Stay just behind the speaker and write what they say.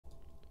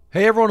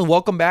Hey everyone, and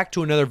welcome back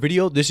to another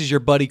video. This is your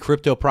buddy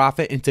Crypto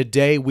Prophet, and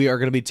today we are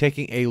going to be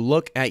taking a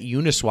look at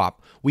Uniswap.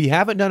 We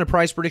haven't done a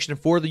price prediction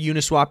for the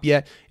Uniswap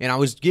yet, and I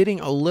was getting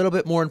a little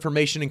bit more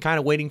information and kind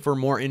of waiting for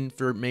more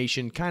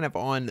information kind of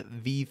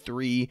on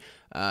V3.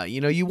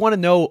 You want to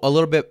know a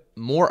little bit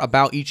more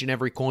about each and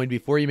every coin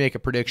before you make a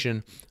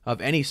prediction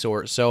of any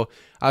sort. So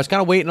I was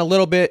kind of waiting a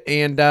little bit,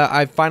 and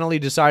I finally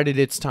decided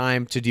it's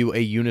time to do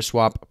a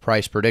Uniswap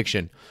price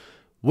prediction.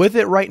 With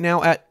it right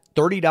now at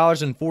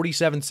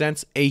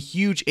 $30.47, a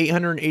huge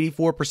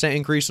 884%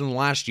 increase in the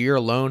last year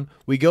alone.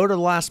 We go to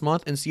the last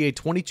month and see a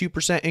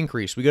 22%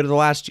 increase. We go to the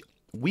last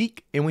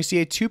week and we see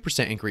a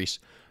 2% increase.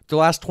 The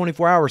last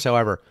 24 hours,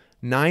 however,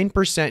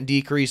 9%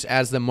 decrease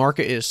as the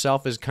market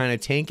itself is kind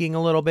of tanking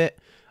a little bit.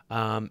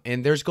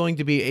 And there's going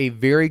to be a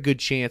very good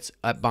chance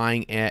at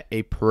buying at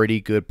a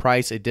pretty good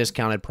price, a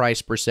discounted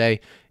price per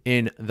se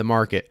in the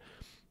market.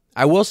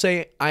 I will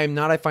say I am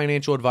not a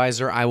financial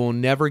advisor. I will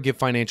never give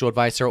financial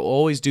advice. So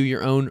always do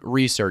your own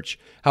research.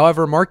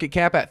 However, market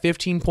cap at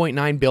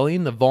 $15.9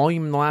 billion, the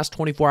volume in the last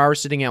 24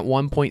 hours sitting at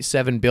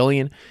 $1.7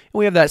 billion, and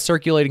we have that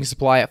circulating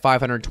supply at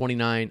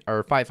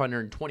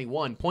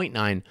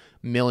 521.9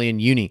 million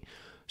uni.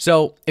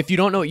 So if you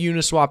don't know what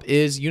Uniswap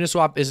is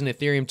an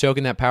Ethereum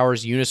token that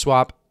powers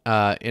Uniswap,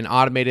 an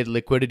automated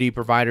liquidity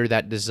provider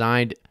that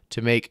designed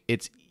to make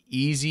its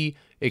easy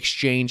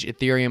exchange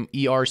Ethereum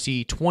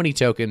ERC20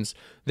 tokens.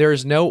 There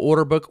is no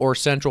order book or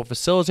central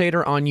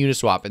facilitator on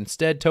Uniswap.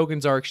 Instead,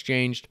 tokens are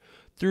exchanged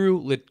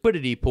through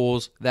liquidity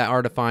pools that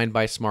are defined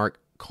by smart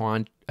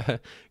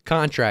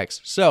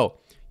contracts. So,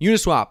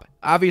 Uniswap,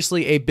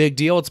 obviously a big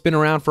deal. It's been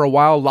around for a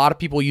while. A lot of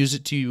people use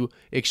it to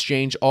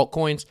exchange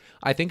altcoins.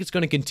 I think it's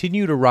going to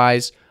continue to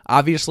rise.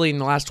 Obviously, in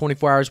the last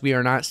 24 hours, we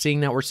are not seeing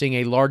that. We're seeing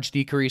a large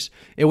decrease.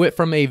 It went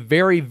from a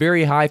very,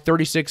 very high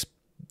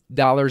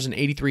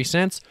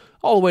 $36.83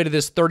 all the way to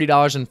this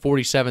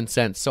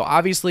 $30.47. So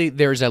obviously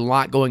there's a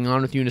lot going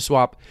on with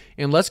Uniswap,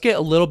 and let's get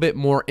a little bit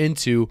more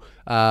into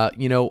a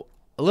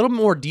little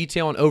more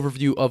detail and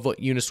overview of what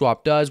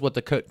Uniswap does, what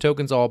the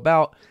token's all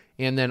about,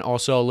 and then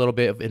also a little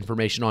bit of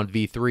information on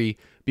V3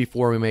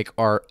 before we make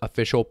our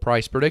official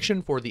price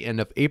prediction for the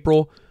end of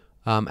April,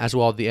 as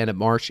well as the end of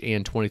March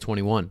and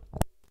 2021.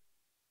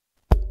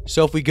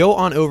 So if we go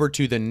on over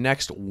to the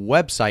next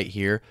website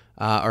here,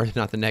 or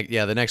not the next,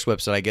 the next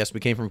website, I guess. We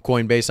came from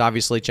Coinbase,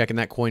 obviously, checking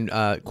that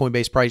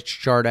Coinbase price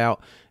chart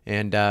out.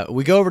 And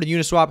we go over to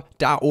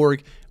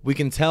uniswap.org. We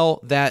can tell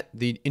that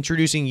the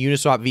introducing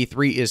Uniswap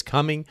V3 is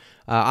coming.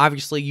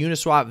 Obviously,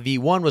 Uniswap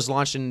V1 was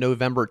launched in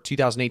November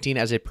 2018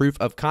 as a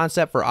proof of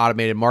concept for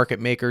automated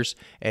market makers,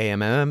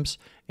 AMMs,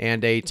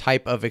 and a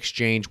type of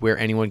exchange where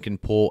anyone can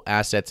pull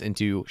assets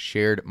into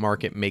shared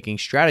market making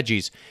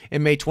strategies.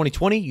 In May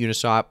 2020,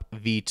 Uniswap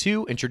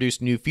V2 introduced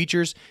new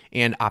features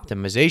and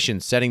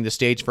optimizations, setting the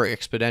stage for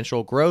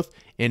exponential growth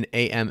in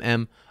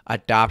AMM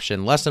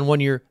adoption. Less than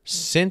 1 year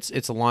since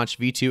its launch,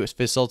 V2 has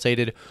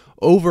facilitated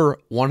over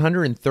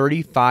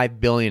 $135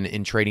 billion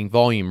in trading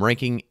volume,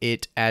 ranking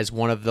it as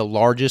one of the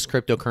largest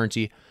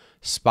cryptocurrency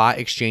spot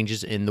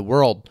exchanges in the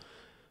world.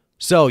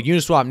 So,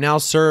 Uniswap now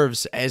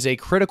serves as a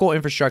critical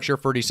infrastructure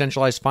for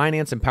decentralized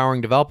finance, empowering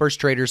developers,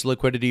 traders,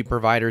 liquidity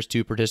providers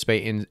to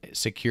participate in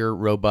secure,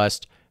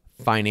 robust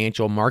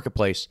financial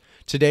marketplace.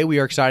 Today, we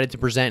are excited to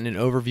present an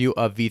overview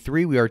of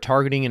V3. We are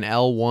targeting an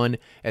L1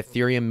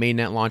 Ethereum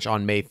mainnet launch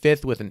on May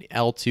 5th with an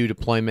L2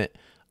 deployment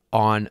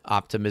on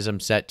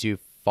Optimism set to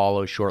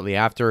follow shortly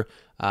after.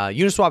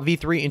 Uniswap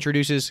V3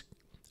 introduces,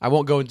 I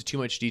won't go into too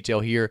much detail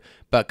here,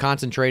 but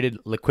concentrated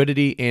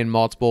liquidity and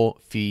multiple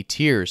fee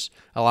tiers,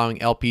 allowing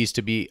LPs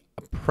to be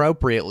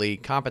appropriately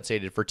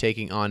compensated for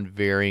taking on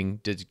varying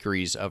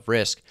degrees of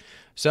risk.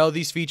 So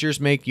these features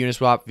make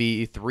Uniswap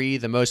V3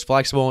 the most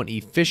flexible and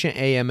efficient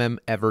AMM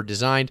ever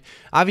designed.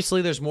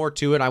 Obviously, there's more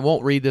to it. I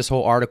won't read this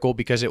whole article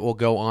because it will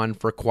go on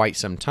for quite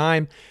some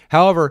time.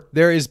 However,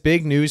 there is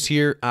big news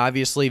here.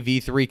 Obviously,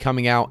 V3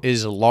 coming out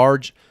is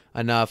large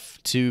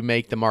enough to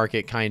make the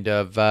market kind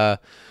of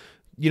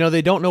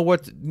they don't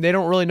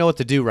really know what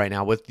to do right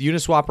now. With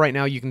Uniswap right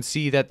now, you can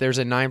see that there's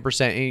a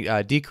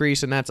 9%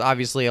 decrease, and that's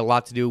obviously a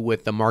lot to do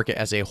with the market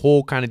as a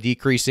whole kind of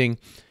decreasing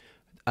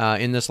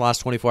in this last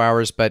 24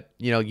 hours. But,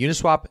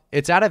 Uniswap,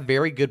 it's at a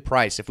very good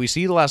price. If we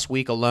see the last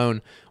week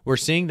alone, we're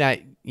seeing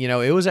that,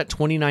 it was at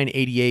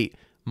 $29.88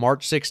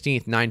 March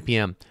 16th, 9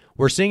 p.m.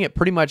 We're seeing it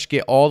pretty much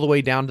get all the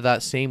way down to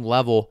that same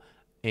level.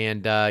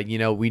 And,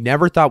 we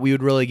never thought we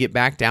would really get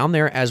back down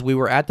there as we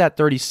were at that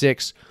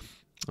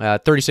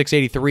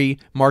 36.83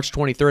 March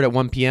 23rd at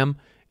 1 p.m.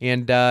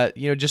 and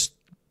just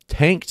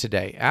tanked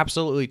today,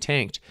 absolutely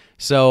tanked.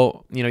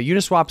 So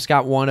Uniswap's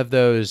got one of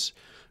those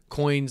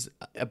coins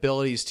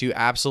abilities to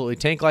absolutely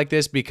tank like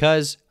this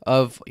because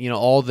of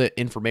all the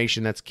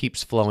information that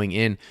keeps flowing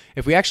in.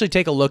 If we actually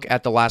take a look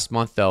at the last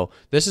month, though,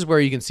 this is where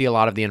you can see a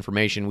lot of the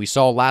information. We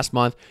saw last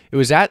month it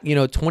was at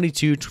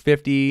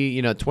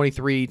 22.50,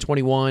 23,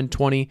 21,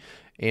 20.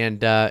 And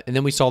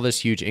then we saw this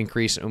huge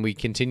increase, and we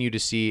continue to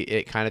see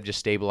it kind of just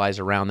stabilize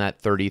around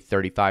that $30,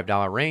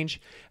 $35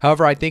 range.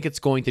 However, I think it's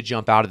going to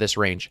jump out of this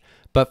range.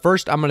 But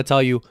first, I'm going to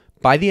tell you,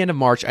 by the end of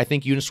March, I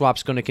think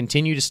Uniswap's going to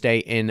continue to stay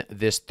in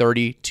this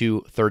 $30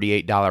 to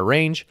 $38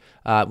 range.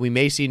 We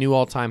may see a new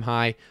all-time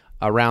high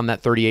around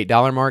that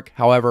 $38 mark.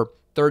 However,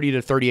 $30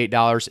 to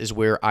 $38 is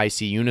where I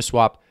see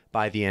Uniswap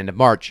by the end of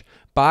March.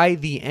 By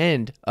the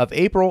end of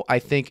April, I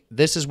think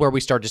this is where we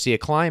start to see a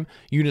climb.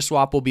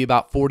 Uniswap will be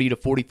about $40 to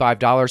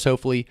 $45,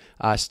 hopefully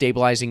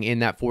stabilizing in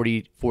that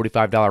 $40,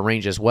 $45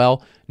 range as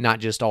well, not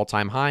just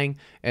all-time high.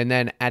 And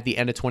then at the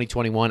end of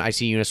 2021, I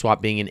see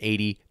Uniswap being an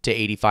 $80 to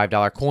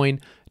 $85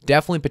 coin.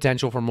 Definitely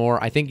potential for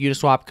more. I think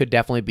Uniswap could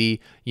definitely be,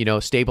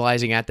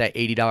 stabilizing at that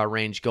 $80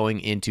 range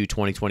going into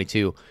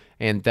 2022.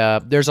 And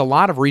there's a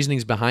lot of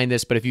reasonings behind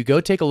this, but if you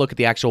go take a look at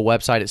the actual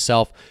website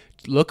itself,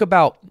 look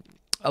about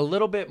a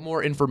little bit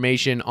more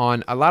information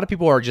on, a lot of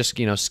people are just,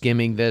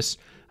 skimming this,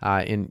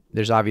 and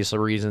there's obviously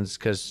reasons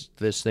because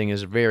this thing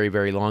is very,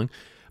 very long.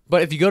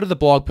 But if you go to the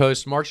blog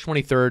post, March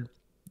 23rd,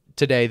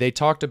 today, they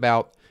talked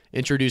about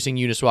introducing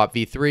Uniswap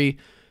v3.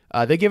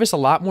 They give us a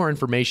lot more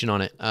information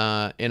on it.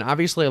 And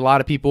obviously a lot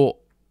of people,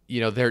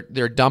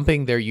 they're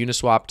dumping their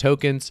Uniswap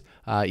tokens,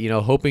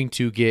 hoping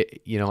to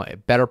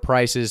get, better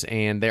prices.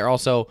 And they're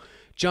also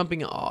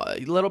jumping a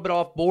little bit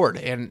off board.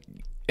 And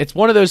it's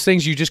one of those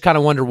things you just kind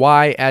of wonder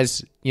why,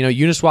 as,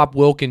 Uniswap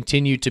will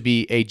continue to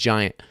be a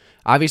giant.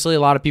 Obviously, a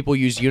lot of people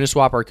use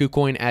Uniswap or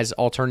KuCoin as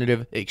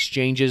alternative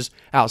exchanges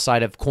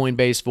outside of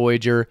Coinbase,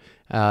 Voyager,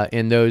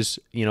 and those,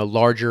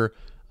 larger,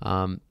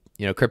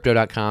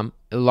 crypto.com,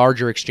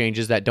 larger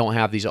exchanges that don't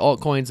have these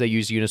altcoins. They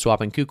use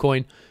Uniswap and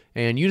KuCoin,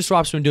 and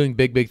Uniswap's been doing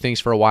big, big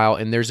things for a while.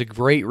 And there's a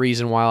great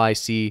reason why I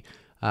see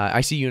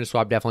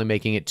Uniswap definitely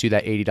making it to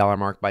that $80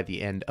 mark by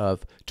the end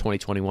of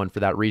 2021 for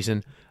that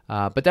reason.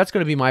 But that's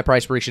going to be my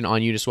price prediction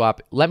on Uniswap.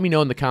 Let me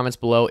know in the comments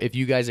below if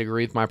you guys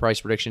agree with my price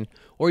prediction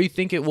or you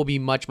think it will be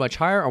much, much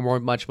higher or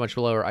much, much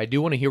lower. I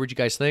do want to hear what you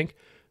guys think.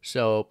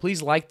 So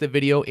please like the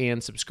video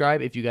and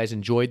subscribe if you guys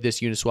enjoyed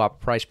this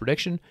Uniswap price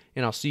prediction.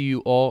 And I'll see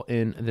you all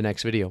in the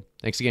next video.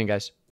 Thanks again, guys.